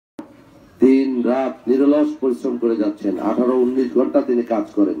রাত নিরলস পরিশ্রম করে যাচ্ছেন। 18-19 ঘন্টা তিনি কাজ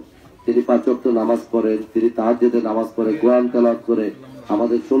করেন। তিনি 5 ওয়াক্ত নামাজ পড়েন, তিনি তাহাজ্জুদে নামাজ পড়ে, কোরআন তেলাওয়াত করে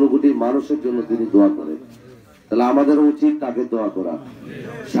আমাদের 16 কোটি মানুষের জন্য তিনি দোয়া করেন। তাহলে আমাদের উচিত তাকে দোয়া করা।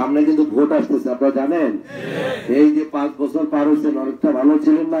 সামনে কিন্তু ভোট আসতেছে, আপনারা জানেন। এই যে 5 বছর পার হয়েছেন, অনেকটা ভালো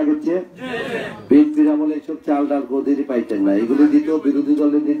ছিলেন না আগের চেয়ে? বিএনপির আমলে এইসব চাল ডাল কোনদিনই পাইতেন না। এগুলো দিত বিরোধী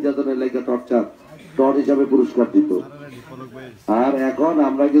দলের নির্যাতনের লেগে টর হিসাবে পুরস্কার দিত। আর এখন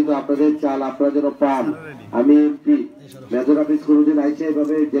আমরা কিন্তু আপনাদের চাল আপনারা যেন পান। আমি এমপি মেজর অফিস কোনদিন আইসে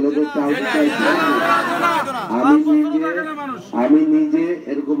এভাবে জেলেদের চাল আমি নিজে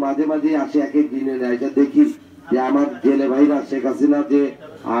এরকম মাঝে মাঝে আসে এক এক দিনে আইসা দেখি যে আমার জেলে ভাইরা শেখ হাসিনা যে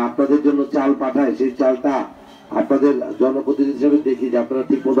আপনাদের জন্য চাল পাঠায়, সেই চালটা আপনাদের জনপ্রতিনিধি হিসেবে দেখি যে আপনারা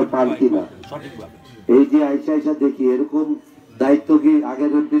ঠিক মতো পান কিনা। এই যে আইসা আইসা দেখি এরকম দায়িত্ব কি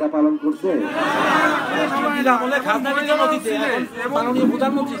আগের এমপিরা পালন করছে?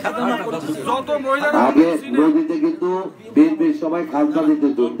 আগে নদীতে কিন্তু বিএনপির সবাই খাজনা দিত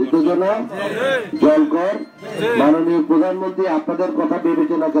না। জলকর মাননীয় প্রধানমন্ত্রী আপনাদের কথা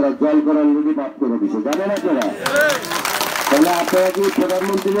বিবেচনা করা জল করার নদী মাফ করে দিচ্ছে, জানেন আপনারা? তাহলে আপনারা কি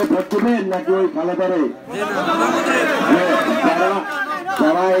প্রধানমন্ত্রী ভোট দেবেন নাকি ওই খালেদারে?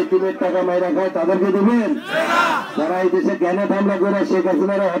 যারা এটিএমের টাকা মাইরা খায় তাদেরকে দেবেন? যারা এই দেশে জ্ঞানে হামলা করে শেখ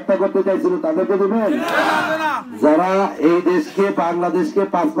হাসিনারা হত্যা করতে চাইছিল তাদেরকে দেবেন? যারা এই দেশকে বাংলাদেশকে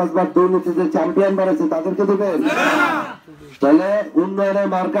 5 বার দুর্নীতিতে চ্যাম্পিয়ন বানাচ্ছে তাদেরকে দেবেন? তাহলে উন্নয়নের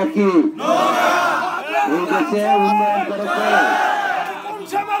মার্কা কি? এই দেশে উন্নয়ন করেছে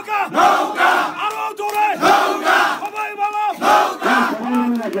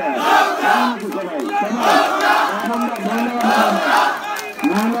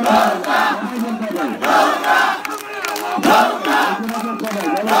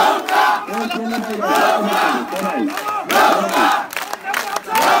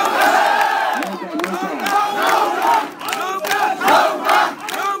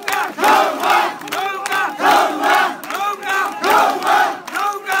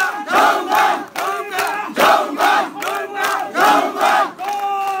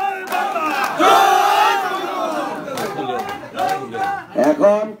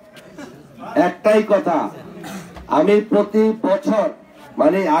এখন একটাই কথা, আমি প্রতি বছর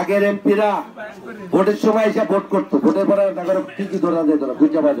মানে আগের এমপিরা ভোটের সময় এসে ভোট করতো, ভোটের পরে কি কি ধরা যেত না,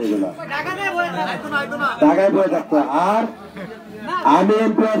 খুঁজে পাওয়া যেত না, টাকায় বয়ে থাকতো। আর আমি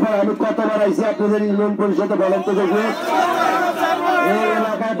এমপি হওয়ার আমি কতবার আইসি আপনাদের ইউনিয়ন পরিষদে বলেন তো দেখবে? এই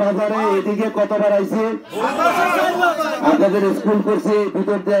এলাকায় বাজারে এদিকে কতবার আইসি? আপনাদের স্কুল করছি,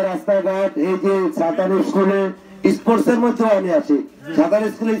 ভিতর দিয়ে রাস্তাঘাট, এই যে সাঁতার স্কুলে স্পোর্টস এর মধ্যে আমি আসি, সাঁতার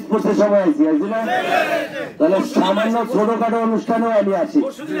স্কুলে স্পোর্টস এর সময় আসি, আসি না? তাহলে সামান্য ছোটখাটো অনুষ্ঠানেও আমি আসি।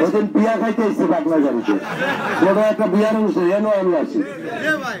 ওইদিন বিয়া খাইতে এসছি বাকলা গাড়িতে, ছোট একটা বিয়ার অনুষ্ঠান এনেও আমি আসি।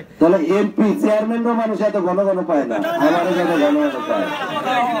 তাহলে এমপি চেয়ারম্যানও মানুষ এত ঘন ঘন পায় না, আমার এখানে ঘন ঘন পায়।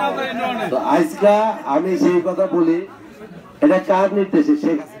 তো আজকা আমি সেই কথা বলি, এটা কার নির্দেশে?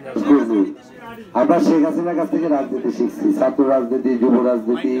 শেখ আমরা শেখ হাসিনার কাছ থেকে রাজনীতি শিখছি, ছাত্র রাজনীতি, যুব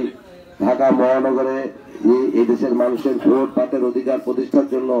রাজনীতি। ঢাকা মহানগরে এই দেশের মানুষের ভোট পাতের অধিকার প্রতিষ্ঠার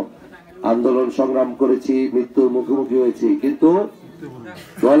জন্য আন্দোলন সংগ্রাম করেছি, মৃত্যুর মুখোমুখি হয়েছি, কিন্তু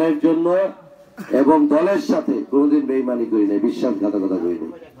দলের জন্য এবং দলের সাথে কোনোদিন বেইমানি করি নাই, বিশ্বাসঘাতকতা করি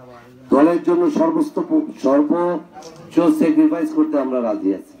নাই। দলের জন্য সর্বোচ্চ স্যাক্রিফাইস করতে আমরা রাজি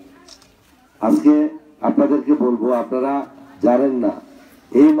আছি। আজকে আপনাদেরকে বলবো, আপনারা জানেন না,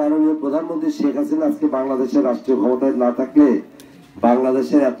 এই মাননীয় প্রধানমন্ত্রী শেখ হাসিনা আজকে বাংলাদেশের রাষ্ট্রীয় ক্ষমতায় না থাকলে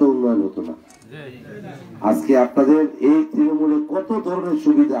বাংলাদেশের এত উন্নয়ন হতো না। আজকে আপনাদের এই তৃণমূলে কত ধরনের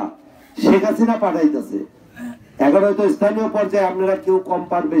সুবিধা শেখ হাসিনা পাঠাইতেছে। এখন হয়তো স্থানীয় পর্যায়ে আপনারা কেউ কম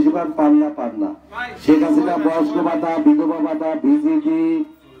পান, বেশি পান না। শেখ হাসিনা বয়স্ক ভাতা, বিধবা ভাতা, বিজিবি,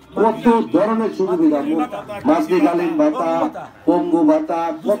 কত ধরনের সুবিধা, মাতৃকালীন ভাতা, পঙ্গু ভাতা,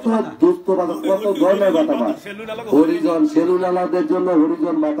 কত দুস্থ ভাতা, কত ধরনের ভাতা পান। হরিজন সেলুলালাদের জন্য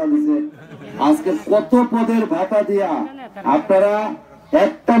হরিজন ভাতা দিছে। আজকে কত পদের ভাতা দিয়া আপনারা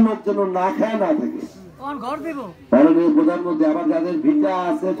একটা লোক যেন না খায় না থাকে। মাননীয় প্রধানমন্ত্রী আবার যাদের ভিটা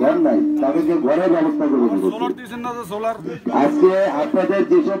আছে, ঘর নাই, তাদেরকে ঘরের ব্যবস্থা করে দিচ্ছে। আজকে আপনাদের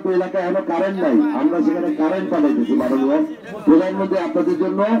যেসব এলাকায় এখনো কারেন্ট নাই, আমরা সেখানে কারেন্ট পাঠাইতেছি। মাননীয় প্রধানমন্ত্রী আপনাদের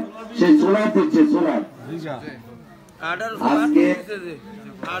জন্য সেই সোলার দিচ্ছে, সোলার। আজকে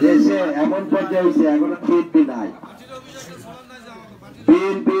দেশে এমন পর্যায়ে হয়েছে, এখনো বিএনপি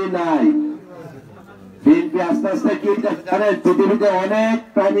নাই, বিএনপি আস্তে আস্তে কি জানেন, পৃথিবীতে অনেক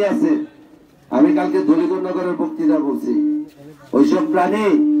প্রাণী আছে। আমি কালকে দলিগঞ্জনগরের বক্তৃতা বলছি, ওইসব প্রাণী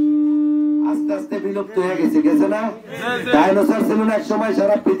আস্তে আস্তে বিলুপ্ত হয়ে গেছে না? ডাইনোসর ছিল না এক সময়,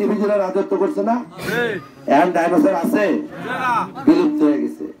 সারা পৃথিবী জুড়ে রাজত্ব করছে না? এখন ডাইনোসর আছে? বিলুপ্ত হয়ে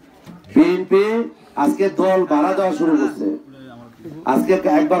গেছে। বিএনপি আজকে দল ভাড়া দেওয়া শুরু করছে। আজকে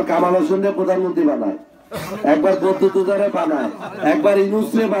একবার কামাল হোসেনকে প্রধানমন্ত্রী বানায়, একবার বদ্যুতুদারে বানায়, একবার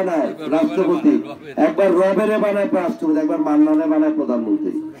ইনুসরে বানায় রাষ্ট্রপতি, একবার রবেরে বানায় রাষ্ট্রপতি, একবার মান্নানে বানায়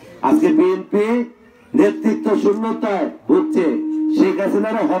প্রধানমন্ত্রী। আজকে বিএনপি নেতৃত্ব শূন্যতায় ভুগছে। শেখ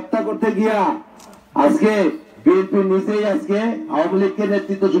হাসিনারা হত্যা করতে গিয়া আজকে বিএনপি নিজেই আজকে আওয়ামী লীগকে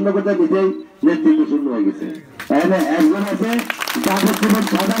নেতৃত্ব শূন্য করতে নিজেই নেতৃত্ব শূন্য হয়ে গেছে। তাহলে একজন আছে যাবজ্জীবন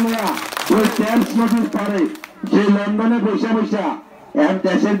সাজা নেওয়া, ওই ট্যাক্স নোটিশ পারে, সেই লন্ডনে বৈশা বৈশা এখন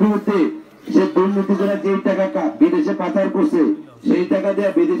দেশের বিরুদ্ধে সে দুর্নীতি করে যেই টাকা বিদেশে পাচার করছে, সেই টাকা দিয়ে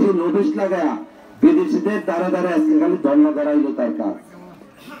বিদেশি নোটিশ লাগায়া বিদেশিদের দ্বারা দ্বারা আজকে খালি ধর্ণা দাঁড়াইলো তার কাজ।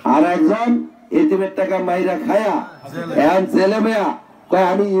 আর একজন এটিএমের টাকা মাইরা খায়া এখন জেলে মেয়া কয়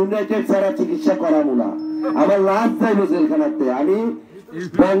আমি ইউনাইটেড ছাড়া চিকিৎসা করাবো না, আমার লাশ যাইবো জেলখানাতে, আমি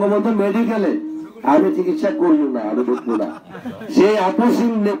বঙ্গবন্ধু মেডিকেলে আমি চিকিৎসা করবো না, আমি ঢুকবো না। সেই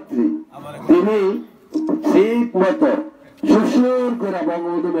আপসীন নেত্রী তিনি সেই মতো সুসুর করে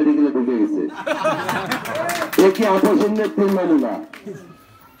বঙ্গবন্ধু মেডিকেলে ঢুকে গেছে। এ কি আপসীন নেত্রীর নমুনা?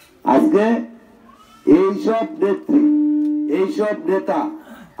 আজকে এইসব নেত্রী, এইসব নেতা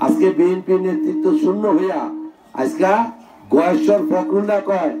আজকে বিএনপি নেতৃত্ব শূন্য হইয়া আজকে গয়েশ্বর ফখরুল্লাহ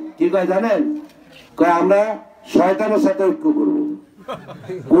কয় কি কয় জানেন? কয় আমরা শয়তানের সাথে ঐক্য করব।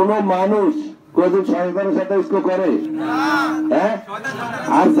 কোন মানুষ কোনদিন শয়তানের সাথে ঐক্য করে? হ্যাঁ,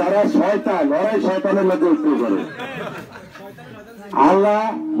 আর যারা শয়তান ওরাই শয়তানের মধ্যে ঐক্য করে। আল্লাহ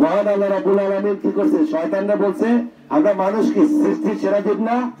মহান আল্লাহ রাব্বুল আলামিন কি করছে? শয়তানরা বলছে আমরা মানুষ কি সৃষ্টির সেরা জীব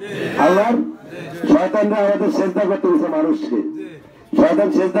না? আল্লাহর শয়তানরা আমাদের সেজদা করতে বলছে মানুষকে। শয়তান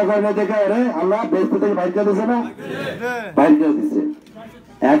সেজদা করে না দেখে ওরে আল্লাহ বেহেশত থেকে বাইর করে দিছে না? বাইর করে দিছে।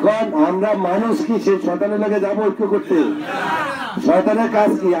 এখন আমরা মানুষ কি সেই শয়তানের লগে যাবো ঐক্য করতে? শয়তানের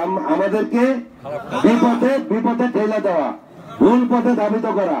কাজ কি? আমাদেরকে বিপদে ঠেলে দেওয়া, ভুল পথে ধাবিত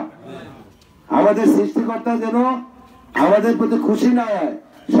করা। আমাদের সৃষ্টিকর্তা যেন আমাদের প্রতি খুশি না হয়,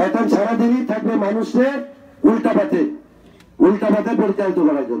 শয়তান সারাদিনই থাকবে মানুষকে উল্টা পথে পরিচালিত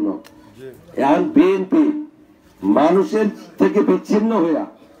করার জন্য। এখন বিএনপি মানুষের থেকে বিচ্ছিন্ন হইয়া,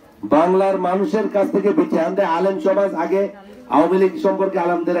 বাংলার মানুষের কাছ থেকে বিচ্ছিন্ন। আলেম সমাজ আগে আওয়ামী লীগ সম্পর্কে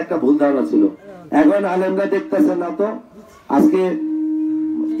আলেমদের একটা ভুল ধারণা ছিল, এখন আলেমরা দেখতেছেন না তো। আজকে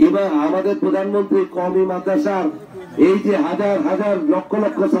এবার আমাদের প্রধানমন্ত্রী কওমি মাদ্রাসার এই যে হাজার হাজার লক্ষ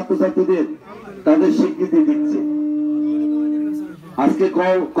লক্ষ ছাত্রছাত্রীদের তাদের স্বীকৃতি দিচ্ছে। আজকে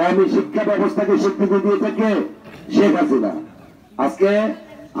কওমি শিক্ষা ব্যবস্থাকে স্বীকৃতি দিয়েছে কে? শেখ হাসিনা। আজকে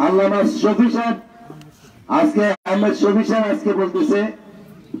আল্লামা শফি সাহেব, আজকে আহমেদ শফি সাহেব আজকে বলতেছে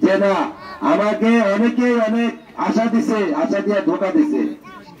যে না, আমাকে অনেকেই অনেক আশা দিছে, আশা দিয়ে ধোকা দিছে,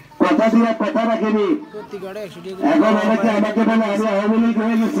 কথা দিয়ে কথা রাখেনি। এখন অনেকে আমাকে বলে আমি আওয়ামী লীগ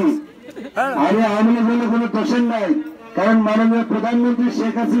হয়ে গেছি। আমি আওয়ামী লীগ হলে কোনো দোষের নাই, কারণ মাননীয় প্রধানমন্ত্রী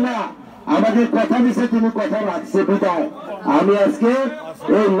শেখ হাসিনা আমাদের কথা দিছে, তিনি কথা রাখছে বিদায় আমি আজকে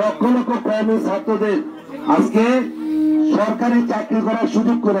এই লক্ষ লক্ষ কওমি ছাত্রদের আজকে সরকারি চাকরি করার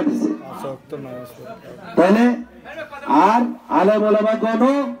সুযোগ করে দিছে। তাহলে আর আলেম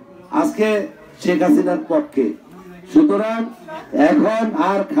ওলামাগণও আজকে শেখ হাসিনার পক্ষে। সুতরাং এখন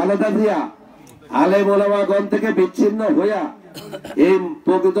আর খালেদা জিয়া আলেম ওলামাগণ থেকে বিচ্ছিন্ন হইয়া, এই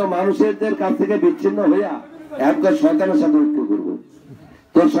প্রকৃত মানুষের কাছ থেকে বিচ্ছিন্ন হইয়া একবার শয়তানের সাথে ঐক্য করব।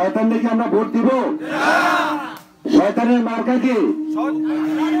 তো শয়তানকে আমরা ভোট দিব? শয়তানের মার্কা কি?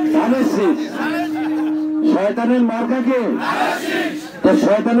 শয়তানের মার্কা কি? তো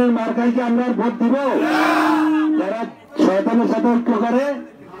শয়তানের মার্কায় কি আমরা ভোট দিব? যারা শয়তানের সাথে ঐক্য করে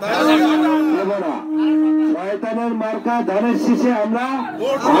দেব না। শয়তানের মার্কা ধানের শীষে আমরা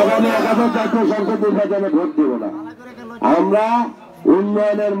আগামী 11 জাতীয় সংসদ নির্বাচনে ভোট দেব না। আমরা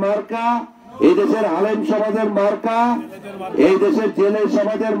উন্নয়নের মার্কা, এই দেশের আলেম সমাজের মার্কা, এই দেশের জেলে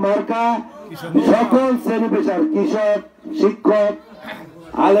সমাজের মার্কা, সকল শ্রেণী পেশার কৃষক, শিক্ষক,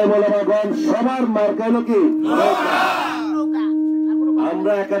 আলেম ওলামাগণ সবার মার্কা হলো কি?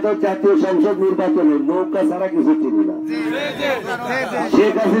 আমরা 11 জাতীয় সংসদ নির্বাচনে নৌকা ছাড়া কিছু চিনি না,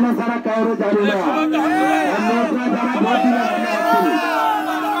 শেখ হাসিনা ছাড়া কাউরে জানি না।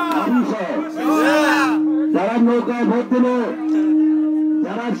 যারা নৌকায় ভোট দিল,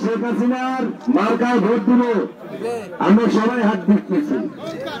 যারা শেখ হাসিনার মার্কায় ভোট দিল, আমরা সবাই হাত দিচ্ছি।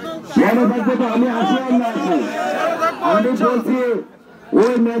 মনে থাকবে তো আমি আসি আর না আসি, আমি বলছি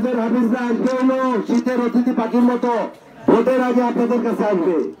ওই মেজর হাফিজরা আসবে হলো শীতের অতিথি পাখির মতো, ভোটের আগে আপনাদের কাছে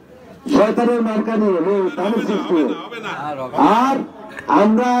আসবে শয়তানের মার্কা নিয়ে তাদের সৃষ্টি। আর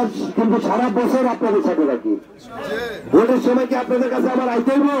আমরা কিন্তু সারা বছর আপনাদের সাথে রাখি, ভোটের সময় কি আপনাদের কাছে আবার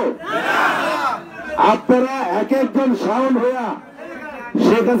আইতে হইব? আপনারা এক একজন শাওন হইয়া,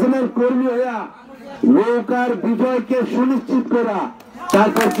 শেখ হাসিনার কর্মী হইয়া নৌকার বিজয়কে সুনিশ্চিত করা,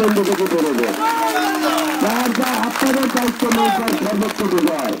 তারপর কেন্দ্র থেকে বেরোবে। আপনাদের দায়িত্ব নৌকার সর্বোচ্চ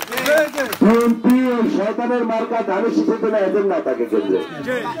বিজয়। বিএনপি ওই শয়তানের মার্কা ধানের শীষের জন্য এজেন্ট না থাকে কেন্দ্রে,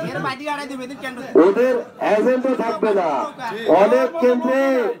 ওদের এজেন্টও থাকবে না। অনেক কেন্দ্রে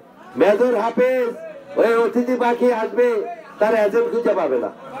মেজর হাফেজ ওই অতিথি পাখি আসবে, তার এজেন্ট খুঁজে পাবে না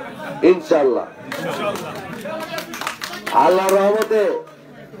ইনশাল্লাহ। আল্লাহর রহমতে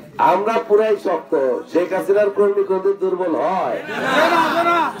আমরা পুরাই শক্ত। শেখ হাসিনার কর্মী কোনদিন দুর্বল হয়?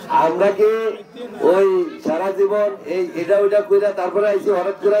 আমরা কি ওই সারা জীবন এই এটা ওইটা কইরা তারপরে আইসি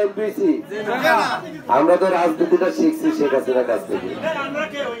হঠাৎ করে এমপিসি? আমরা তো রাজনীতিটা শিখছি শেখ হাসিনার কাছ থেকে।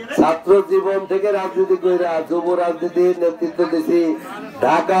 ছাত্র জীবন থেকে রাজনীতি কইরা যুব রাজনীতির নেতৃত্ব দিছি।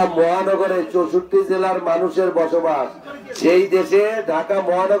 ঢাকা মহানগরে 64 জেলার মানুষের বসবাস, সেই দেশে ঢাকা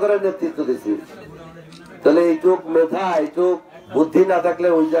মহানগরের নেতৃত্ব দিছি। তাহলে এইটুক মেধা এইটুক বুদ্ধি না থাকলে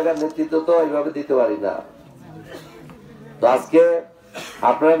ওই জায়গার নেতৃত্ব তো এইভাবে দিতে পারি না। তো আজকে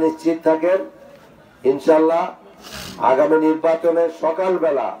আপনারা নিশ্চিত থাকেন ইনশাল্লাহ আগামী নির্বাচনের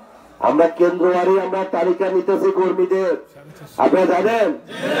সকালবেলা আমরা কেন্দ্রওয়ারি আমরা তালিকা নিতেছি কর্মীদের। আপনারা জানেন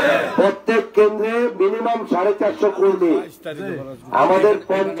প্রত্যেক কেন্দ্রে মিনিমাম 450 কর্মী, আমাদের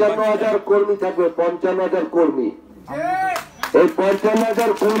 55,000 কর্মী থাকবে। 55,000 কর্মী, এই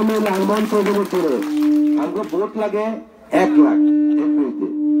 55,000 কর্মী লালমঞ্চ করে আমাকে ভোট লাগে 1 লাখ এমপিতে।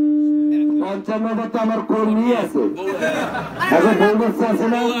 55,000 তো আমার কর্মী আছে। এখন বউ বাচ্চা আছে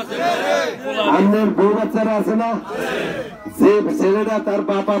না? আমাদের বউ বাচ্চারা আছে না? যে ছেলেরা তার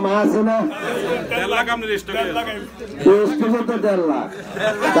বাবা মা আছে না? 1.5 লাখ।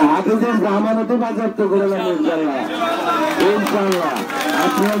 হাফিজের জামানতে বাজেয়াপ্ত করে নেন ইনশাল্লাহ। ইনশাল্লাহ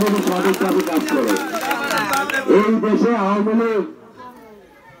আপনারা যদি সঠিকভাবে কাজ করে। এই দেশে আওয়ামী লীগ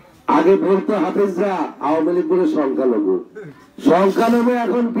আগে বলতো হাফিজরা, আওয়ামী লীগ বলে সংখ্যালঘু। সংখ্যালঘু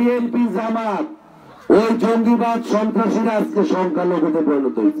এখন বিএনপি জামাত, ওই জঙ্গিবাদ সন্ত্রাসীরা আজকে সংখ্যালঘুতে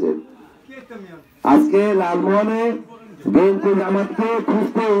পরিণত হয়েছে। আজকে লালমোহনে বিএনপি জামাতকে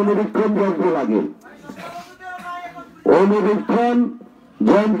খুঁজতে অনুবীক্ষণ যন্ত্র লাগে। অনুবীক্ষণ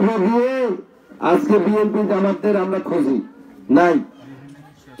যন্ত্র দিয়ে আজকে বিএনপি জামাতদের আমরা খুঁজি, নাই,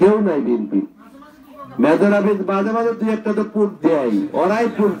 কেউ নাই বিএনপি। মেজর হাফিজ মাঝে মাঝে 2-1টা তো পুট দেয়, ওরাই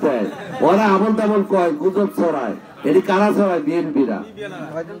পুট দেয়, ওরা আমল তামল কয়, গুজব ছড়ায়। এটি কারা ছড়ায়? বিএনপিরা,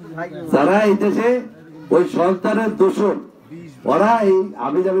 যারা এই দেশে ওই সরকারের দোষর, ওরা এই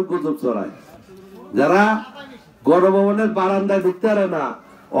আবি যাবি গুজব ছড়ায়। যারা গণভবনের বারান্দায় ঢুকতে পারে না,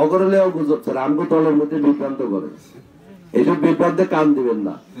 অগরলেও গুজব ছড়ায়, আমগো দলের মধ্যে বিভ্রান্ত করে। এইসব বিভ্রান্তে কান দিবেন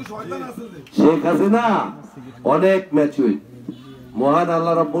না। শেখ হাসিনা অনেক ম্যাচুইট। মহান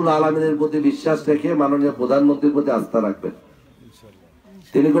আল্লাহ রাব্বুল আলামিনের প্রতি বিশ্বাস রেখে মাননীয় প্রধানমন্ত্রীর প্রতি আস্থা রাখবেন।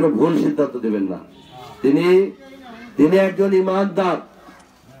 তিনি কোনো ভুল সিদ্ধান্ত দেবেন না। তিনি একজন ইমানদার।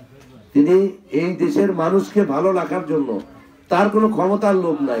 তিনি এই দেশের মানুষকে ভালো রাখার জন্য, তার কোনো ক্ষমতার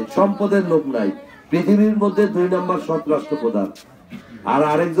লোভ নাই, সম্পদের লোভ নাই। পৃথিবীর মধ্যে 2 নম্বর সৎরাষ্ট্র প্রধান। আর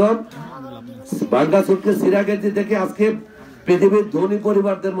আরেকজন বাংলাদেশকে সিরাগেজি থেকে আজকে পৃথিবীর ধনী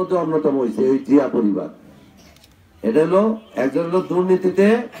পরিবারদের মধ্যে অন্যতম হয়েছে ওই জিয়া পরিবার। এটা হলো একজন হলো দুর্নীতিতে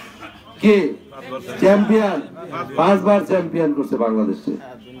কে চ্যাম্পিয়ন, 5 বার চ্যাম্পিয়ন করছে বাংলাদেশে।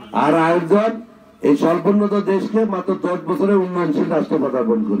 আর আরেকজন এই স্বল্পোন্নত দেশকে মাত্র 10 বছরে উন্নয়নশীল রাষ্ট্র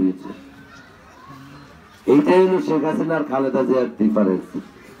পদার্পণ করিয়েছে। এইটাই হলো শেখ হাসিনার খালেদা জিয়ার ডিফারেন্স।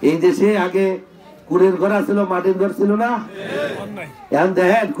 এই দেশে আগে কুড়ের ঘর ছিল, মাটির ঘর ছিল না। এখন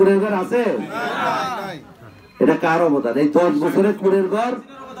দেখেন কুড়ের ঘর আছে, এটা কার অবদান? এই 10 বছরে কুড়ের ঘর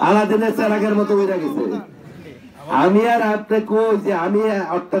আলাদিনের চেরাগের মতো হয়ে গেছে। আমি আর আপনি কই যে আমি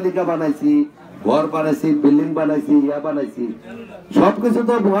অট্টালিকা বানাইছি, ঘর বানাইছি, বিল্ডিং বানাইছি, ইয়া বানাইছি, সবকিছু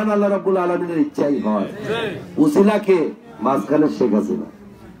তো মহান আল্লাহ রাব্বুল আলামিনের ইচ্ছাই হয়। উসিলাকে মাঝখানে শেখ হাসিনা,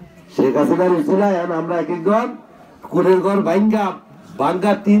 শেখ হাসিনার উসিলা। এখন আমরা এক একজন কুড়ের ঘর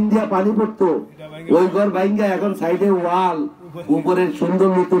ভাঙ্গা টিন দিয়া পানি পড়তো, ওই ঘর ভাঙ্গা এখন সাইডে ওয়াল, উপরে সুন্দর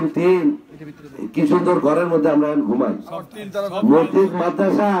নতুন টিন, কি সুন্দর ঘরের মধ্যে আমরা এখন ঘুমাই। মসজিদ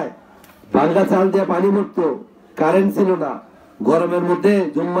মাদ্রাসায় ভাঙ্গা চাল দিয়ে পানি পড়তো, কারেন্ট ছিল না, গরমের মধ্যে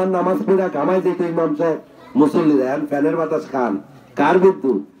জুম্মার নামাজ পড়া ঘামাই যেত ইমাম সাহেব মুসল্লিরা। এখন ফ্যানের বাতাস খান, কার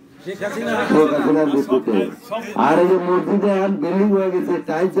বিদ্যুৎ? শেখ হাসিনার বিদ্যুতে। আর এই যে মসজিদে এখন বিল্ডিং হয়ে গেছে,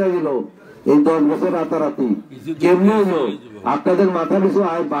 টাইলস হয়ে গেল, এই 10 বছর রাতারাতি কেমনি হলো? আপনাদের মাথা পিছু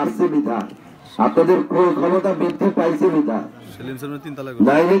আয় বাড়ছে বিধা, আপনাদের ক্ষমতা বৃদ্ধি পাইছে বিধা।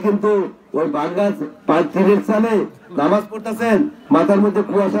 নাইলে কিন্তু ওই বাঙ্গা 5-3 সালে নামাজ পড়তেছেন, মাথার মধ্যে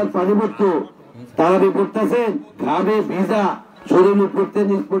কুয়াশার পানি পড়তো, তারাবি পড়তেছেন, ঘামে ভিজা, শরীর পড়তে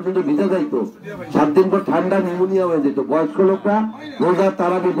নিচ পর্যন্ত ভিজা যাইতো। 7 দিন পর ঠান্ডা নিউমোনিয়া হয়ে যেত। বয়স্ক লোকরা রোজা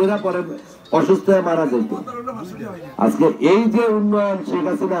তারাবি পড়া পরে অসুস্থ হয়ে মারা যেত। আজকে এই যে উন্নয়ন শেখ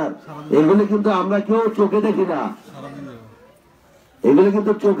হাসিনার, এগুলি কিন্তু আমরা কেউ চোখে দেখি না। এগুলো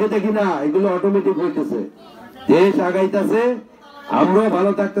কিন্তু চোখে দেখি না, এগুলো অটোমেটিক হইতেছে। দেশ আগাইতেছে, আমরাও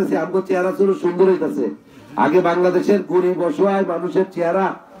ভালো থাকতেছি, আমগো চেহারা চুরো সুন্দর হইতেছে। আগে বাংলাদেশের গরিব অসহায় মানুষের চেহারা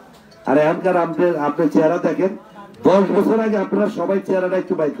আর এখনকার আপনার চেহারা দেখেন। 10 বছর আগে আপনারা সবাই চেহারাটা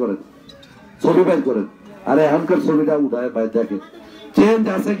একটু বাইর করেন, ছবি বাইর করেন, আর এখনকার ছবিটা উঠায় বাইর দেখেন চেঞ্জ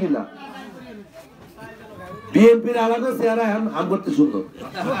আছে কিনা। বিএনপির আলাদা চেহারা এখন আম করতে সুন্দর।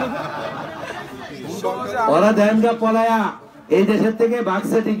 ওরা দেন গা পলায়া এই দেশের থেকে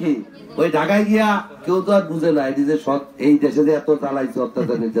ভাগছে ঠিকই, ওই ঢাকায় গিয়া কেউ তো আর বুঝে না এই যে এই দেশে যে এত চালাইছে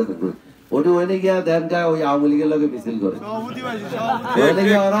অত্যাচার নির্যাতন করে, ওটি ওইনে গিয়া দেন গা ওই আওয়ামী লীগের লোকে মিছিল করে। ওইনে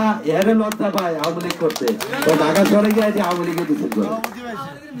গিয়ে ওরা এখানে লজ্জা পায় আওয়ামী লীগ করতে, তো ঢাকা শহরে গিয়ে যে আওয়ামী লীগের মিছিল করে।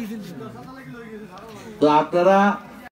 তো আপনারা